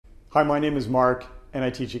Hi, my name is Mark and I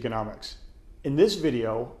teach economics. In this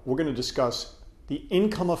video, we're going to discuss the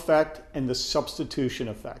income effect and the substitution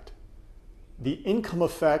effect. The income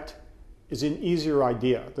effect is an easier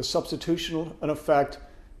idea. The substitution effect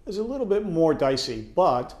is a little bit more dicey,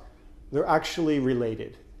 but they're actually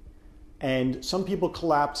related. And some people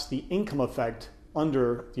collapse the income effect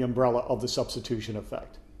under the umbrella of the substitution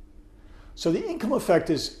effect. So the income effect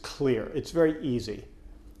is clear. It's very easy.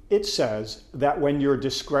 It says that when your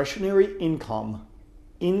discretionary income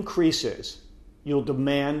increases, you'll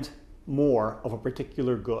demand more of a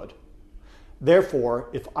particular good. Therefore,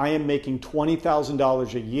 if I am making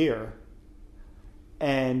 $20,000 a year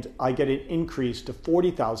and I get an increase to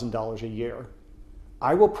 $40,000 a year,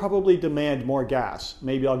 I will probably demand more gas.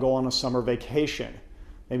 Maybe I'll go on a summer vacation.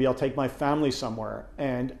 Maybe I'll take my family somewhere,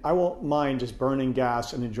 and I won't mind just burning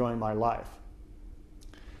gas and enjoying my life.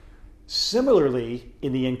 Similarly,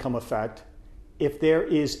 in the income effect, if there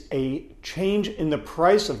is a change in the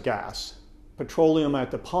price of gas, petroleum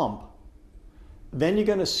at the pump, then you're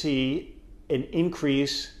going to see an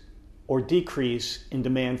increase or decrease in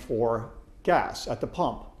demand for gas at the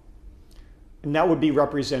pump. And that would be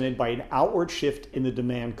represented by an outward shift in the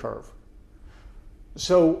demand curve.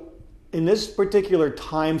 So in this particular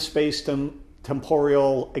time, space,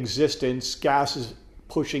 temporal existence, gas is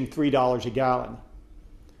pushing $3 a gallon.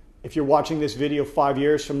 If you're watching this video 5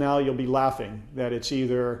 years from now, you'll be laughing that it's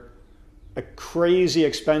either a crazy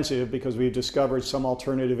expensive because we've discovered some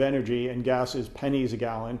alternative energy and gas is pennies a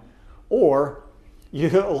gallon, or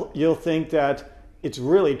you'll think that it's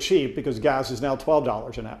really cheap because gas is now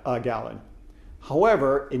 $12 a gallon.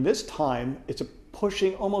 However, in this time, it's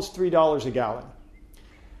pushing almost $3 a gallon.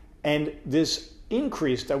 And this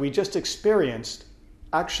increase that we just experienced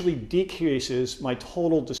actually decreases my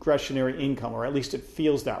total discretionary income, or at least it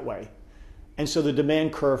feels that way. And so the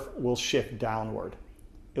demand curve will shift downward.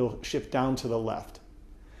 It'll shift down to the left.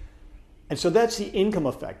 And so that's the income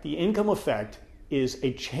effect. The income effect is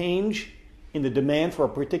a change in the demand for a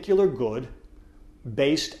particular good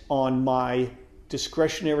based on my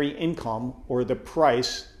discretionary income, or the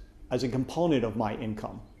price as a component of my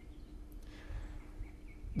income.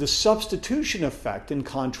 The substitution effect, in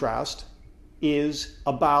contrast, is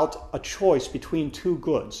about a choice between two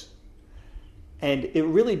goods. And it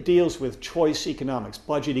really deals with choice economics,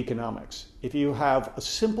 budget economics. If you have a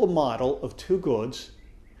simple model of two goods,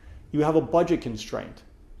 you have a budget constraint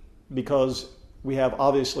because we have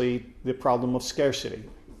obviously the problem of scarcity.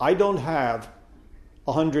 I don't have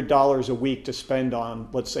 $100 a week to spend on,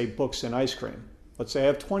 let's say, books and ice cream. Let's say I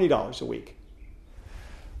have $20 a week.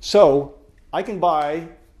 So I can buy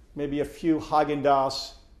maybe a few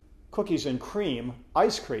Haagen-Dazs cookies and cream,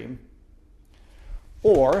 ice cream,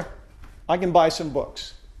 or I can buy some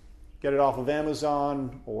books. Get it off of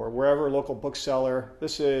Amazon or wherever, local bookseller.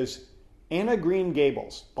 This is Anna Green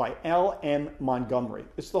Gables by L.M. Montgomery.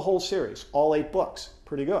 It's the whole series, all 8 books.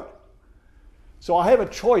 Pretty good. So I have a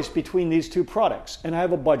choice between these two products, and I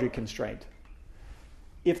have a budget constraint.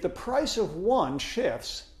 If the price of one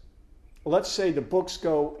shifts, let's say the books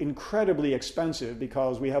go incredibly expensive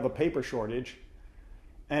because we have a paper shortage,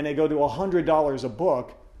 and they go to $100 a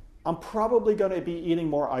book, I'm probably going to be eating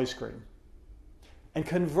more ice cream. And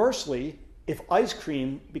conversely, if ice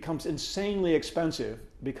cream becomes insanely expensive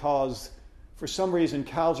because for some reason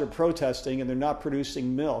cows are protesting and they're not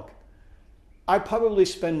producing milk, I probably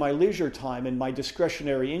spend my leisure time and my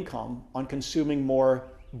discretionary income on consuming more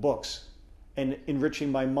books and enriching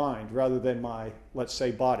my mind rather than my, let's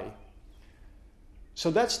say, body. So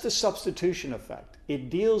that's the substitution effect. It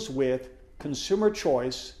deals with consumer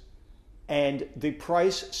choice and the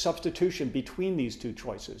price substitution between these two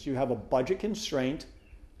choices. You have a budget constraint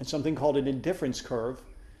and something called an indifference curve.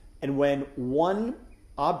 And when one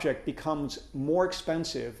object becomes more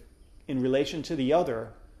expensive in relation to the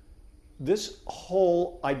other, this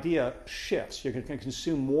whole idea shifts. You're going to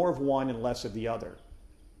consume more of one and less of the other.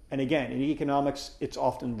 And again, in economics, it's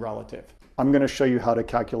often relative. I'm going to show you how to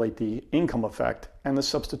calculate the income effect and the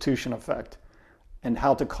substitution effect, and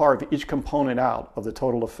how to carve each component out of the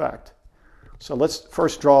total effect. So let's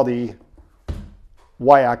first draw the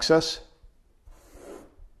y-axis,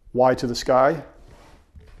 y to the sky,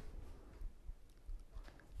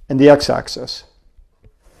 and the x-axis.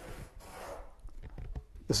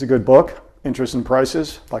 This is a good book, Interest and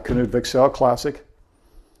Prices by Knut Wicksell, classic.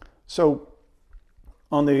 So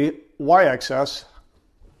on the y-axis,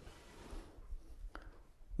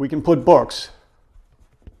 we can put books.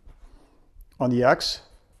 On the x,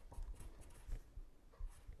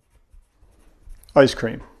 ice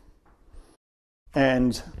cream.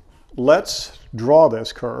 And let's draw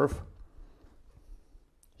this curve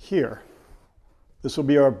here. This will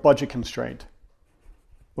be our budget constraint.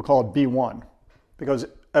 We'll call it B1 because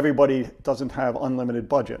everybody doesn't have unlimited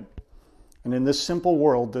budget. And in this simple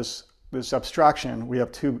world, this abstraction, we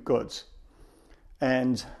have two goods.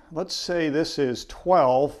 And let's say this is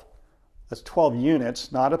 12. That's 12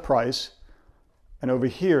 units, not a price. And over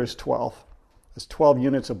here is 12. That's 12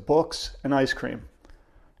 units of books and ice cream.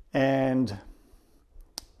 And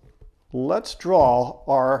let's draw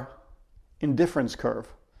our indifference curve.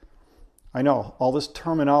 I know, all this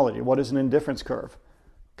terminology. What is an indifference curve?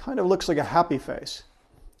 Kind of looks like a happy face.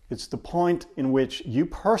 It's the point in which you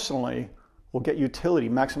personally will get utility,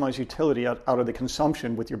 maximize utility out of the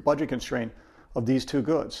consumption with your budget constraint of these two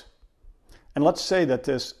goods. And let's say that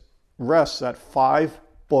this rests at 5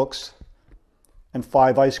 books and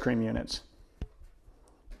 5 ice cream units.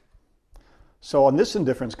 So on this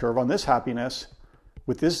indifference curve, on this happiness,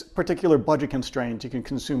 with this particular budget constraint, you can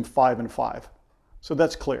consume 5 and 5. So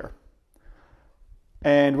that's clear.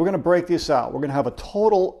 And we're going to break this out. We're going to have a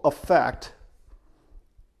total effect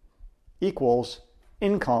equals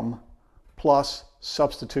income plus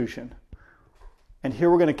substitution. And here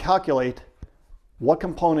we're going to calculate what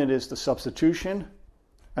component is the substitution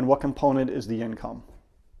and what component is the income.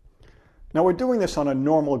 Now we're doing this on a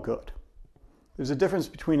normal good. There's a difference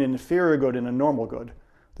between an inferior good and a normal good.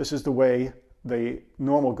 This is the way the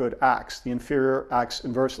normal good acts. The inferior acts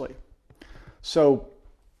inversely. So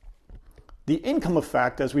the income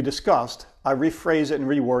effect, as we discussed, I rephrase it and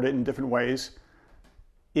reword it in different ways,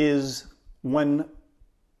 is when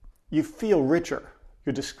you feel richer,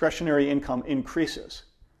 your discretionary income increases,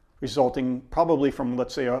 resulting probably from,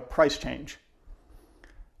 let's say, a price change.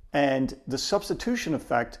 And the substitution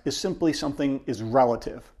effect is simply something is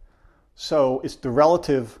relative. So it's the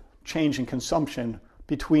relative change in consumption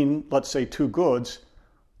between, let's say, two goods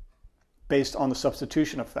based on the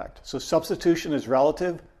substitution effect. So substitution is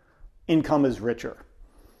relative, income is richer.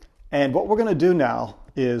 And what we're going to do now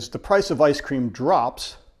is the price of ice cream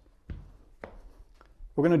drops.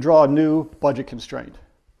 We're going to draw a new budget constraint.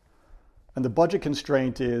 And the budget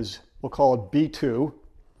constraint is, we'll call it B2.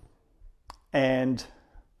 And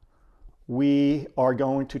we are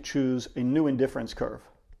going to choose a new indifference curve.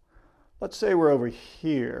 Let's say we're over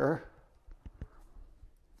here.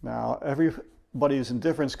 Now, everybody's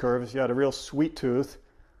indifference curve, if you had a real sweet tooth,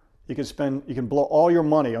 you can blow all your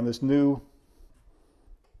money on this new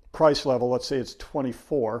price level. Let's say it's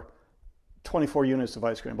 24 units of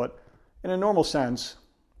ice cream. But in a normal sense,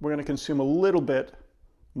 we're going to consume a little bit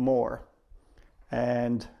more.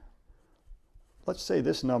 And let's say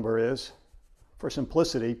this number is, for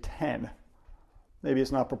simplicity, 10. Maybe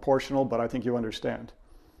it's not proportional, but I think you understand.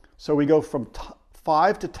 So we go from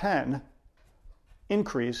 5 to 10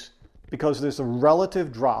 increase because there's a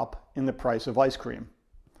relative drop in the price of ice cream.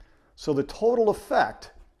 So the total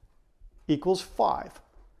effect equals 5.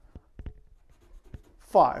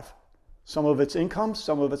 5. Some of it's income,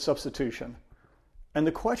 some of it's substitution. And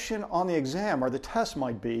the question on the exam or the test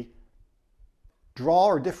might be, draw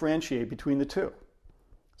or differentiate between the two.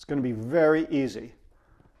 It's going to be very easy.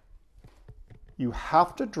 You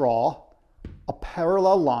have to draw a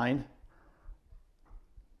parallel line,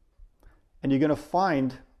 and you're going to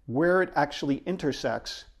find where it actually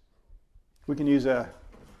intersects. We can use a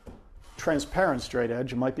transparent straight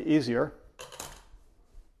edge. It might be easier.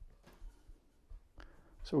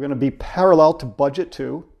 So we're going to be parallel to budget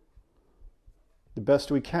 2 the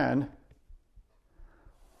best we can,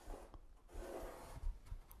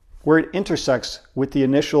 where it intersects with the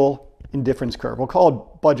initial indifference curve. We'll call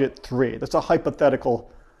it budget 3. That's a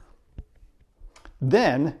hypothetical.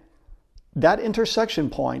 Then that intersection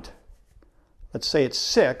point, let's say it's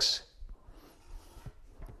 6,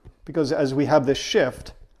 because as we have this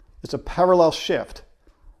shift, it's a parallel shift.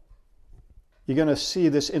 You're going to see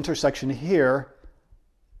this intersection here,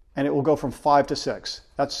 and it will go from 5 to 6.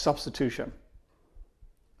 That's substitution.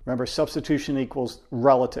 Remember, substitution equals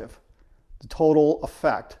relative. The total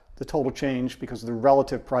effect, the total change because of the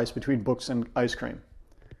relative price between books and ice cream.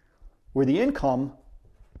 Where the income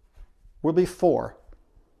will be 4.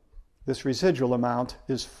 This residual amount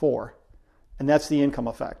is 4. And that's the income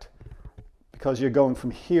effect because you're going from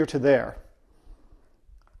here to there.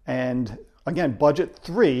 And again, budget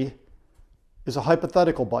 3 is a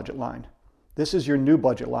hypothetical budget line. This is your new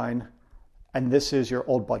budget line, and this is your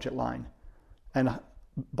old budget line. And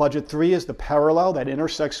budget 3 is the parallel that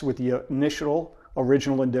intersects with the initial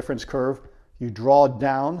original indifference curve. You draw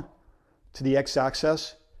down to the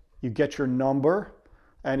x-axis, you get your number,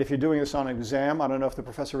 and if you're doing this on an exam, I don't know if the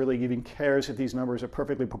professor really even cares if these numbers are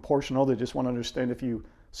perfectly proportional. They just want to understand if you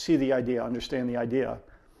see the idea, understand the idea.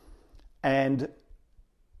 And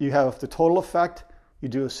you have the total effect You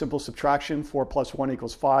do a simple subtraction, 4 plus 1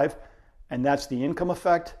 equals 5, and that's the income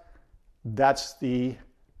effect. That's the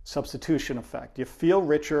substitution effect. You feel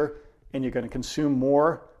richer and you're going to consume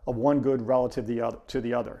more of one good relative to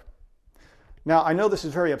the other. Now, I know this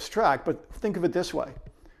is very abstract, but think of it this way.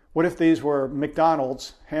 What if these were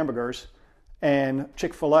McDonald's hamburgers and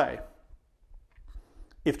Chick-fil-A?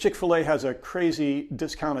 If Chick-fil-A has a crazy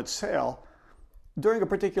discounted sale, during a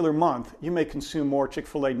particular month, you may consume more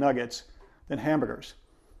Chick-fil-A nuggets than hamburgers.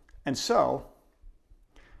 And so,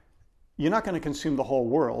 you're not going to consume the whole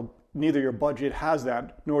world. Neither your budget has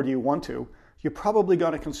that, nor do you want to. You're probably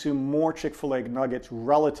going to consume more Chick-fil-A nuggets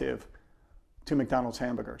relative to McDonald's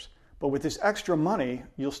hamburgers. But with this extra money,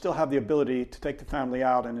 you'll still have the ability to take the family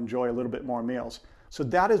out and enjoy a little bit more meals. So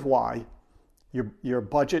that is why your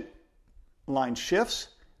budget line shifts,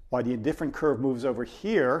 why the different curve moves over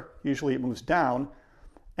here. Usually it moves down.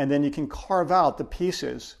 And then you can carve out the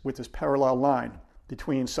pieces with this parallel line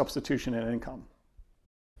between substitution and income.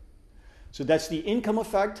 So that's the income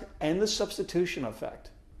effect and the substitution effect.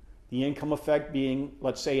 The income effect being,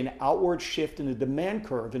 let's say, an outward shift in the demand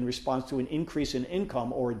curve in response to an increase in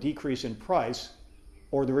income or a decrease in price,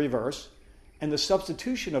 or the reverse. And the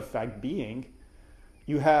substitution effect being,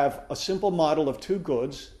 you have a simple model of two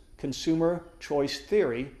goods, consumer choice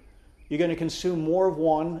theory. You're going to consume more of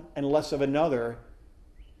one and less of another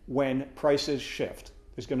when prices shift.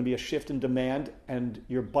 There's going to be a shift in demand and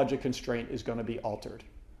your budget constraint is going to be altered.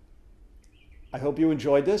 I hope you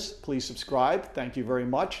enjoyed this. Please subscribe. Thank you very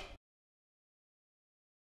much.